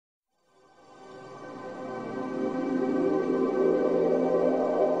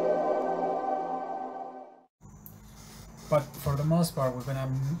But for the most part, we're gonna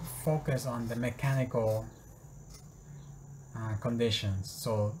focus on the mechanical conditions.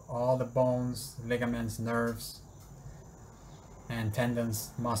 So all the bones, ligaments, nerves, and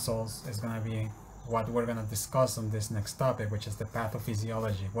tendons, muscles is gonna be what we're gonna discuss on this next topic, which is the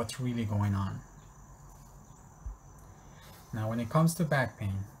pathophysiology, what's really going on. Now, when it comes to back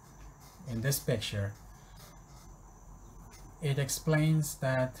pain, in this picture, it explains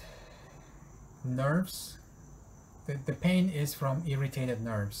that nerves, the pain is from irritated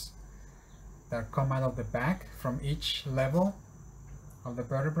nerves that come out of the back. From each level of the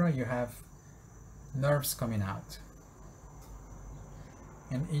vertebra, you have nerves coming out.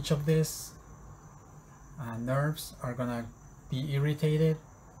 And each of these nerves are gonna be irritated,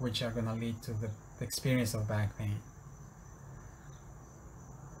 which are gonna lead to the experience of back pain.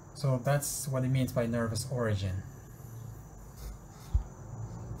 So that's what it means by nervous origin.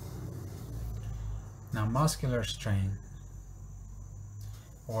 Now, muscular strain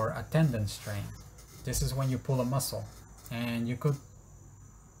or a tendon strain. This is when you pull a muscle, and you could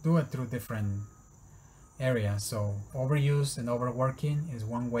do it through different areas. So overuse and overworking is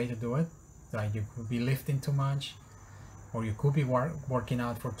one way to do it. Like you could be lifting too much, or you could be working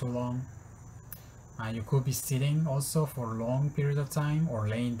out for too long. You could be sitting also for a long period of time, or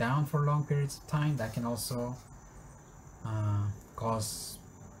laying down for long periods of time. That can also cause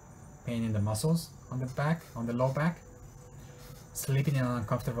pain in the muscles on the back, on the low back. Sleeping in an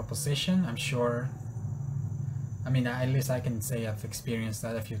uncomfortable position, I'm sure, I mean, at least I can say I've experienced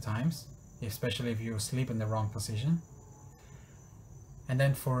that a few times, especially if you sleep in the wrong position. And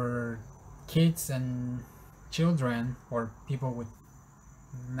then for kids and children, or people with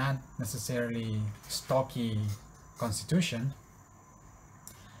not necessarily stocky constitution,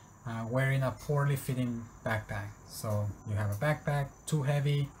 wearing a poorly fitting backpack. So you have a backpack too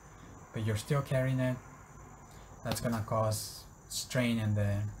heavy, but you're still carrying it. That's gonna cause strain in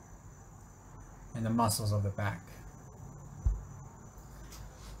the muscles of the back.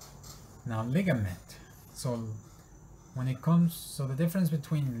 Now, ligament. So when it comes, so the difference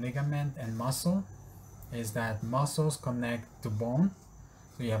between ligament and muscle is that muscles connect to bone.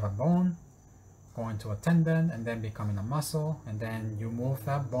 So you have a bone going to a tendon and then becoming a muscle, and then you move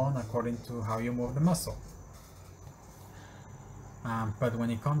that bone according to how you move the muscle. But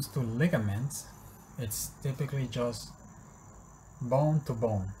when it comes to ligaments, it's typically just bone to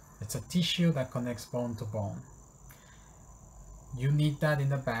bone. It's a tissue that connects bone to bone. You need that in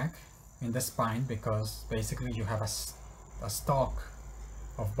the back, in the spine, because basically you have a stalk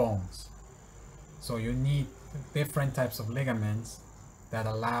of bones. So you need different types of ligaments that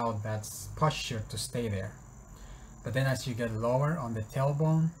allow that posture to stay there. But then as you get lower on the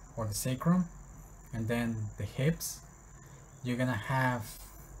tailbone or the sacrum, and then the hips, you're gonna have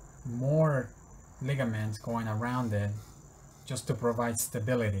more ligaments going around it just to provide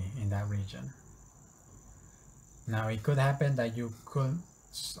stability in that region. Now, it could happen that you could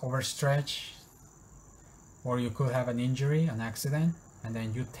overstretch, or you could have an injury, an accident, and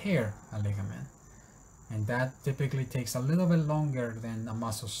then you tear a ligament. And that typically takes a little bit longer than a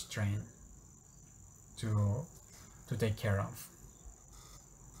muscle strain to take care of.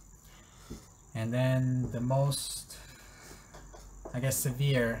 And then the most, I guess,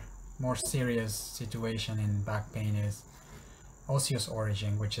 severe, more serious situation in back pain is osseous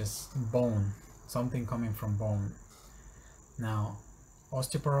origin, which is bone, something coming from bone. Now,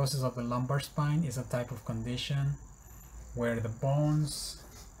 osteoporosis of the lumbar spine is a type of condition where the bones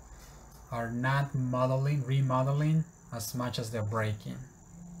are not remodeling as much as they're breaking.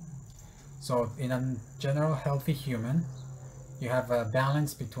 So in a general healthy human, you have a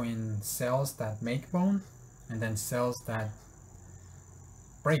balance between cells that make bone and then cells that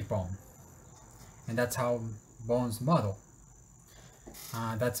break bone. And that's how bones model.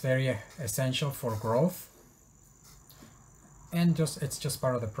 That's very essential for growth, and it's just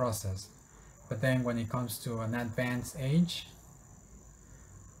part of the process. But then when it comes to an advanced age,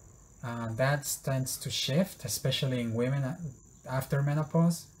 that tends to shift, especially in women after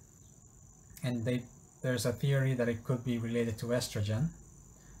menopause. And there's a theory that it could be related to estrogen,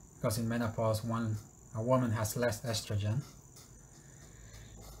 because in menopause a woman has less estrogen.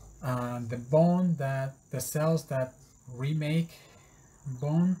 The cells that remake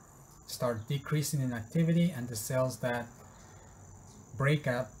bone start decreasing in activity, and the cells that break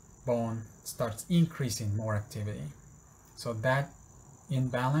up bone starts increasing more activity. So that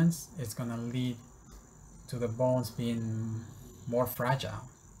imbalance is going to lead to the bones being more fragile.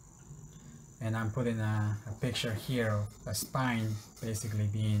 And I'm putting a picture here of a spine basically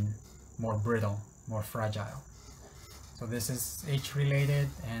being more brittle, more fragile. So this is age related,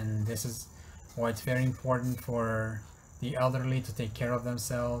 and this is why it's very important for the elderly to take care of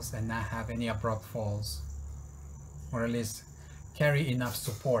themselves and not have any abrupt falls, or at least carry enough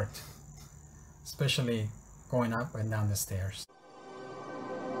support, especially going up and down the stairs.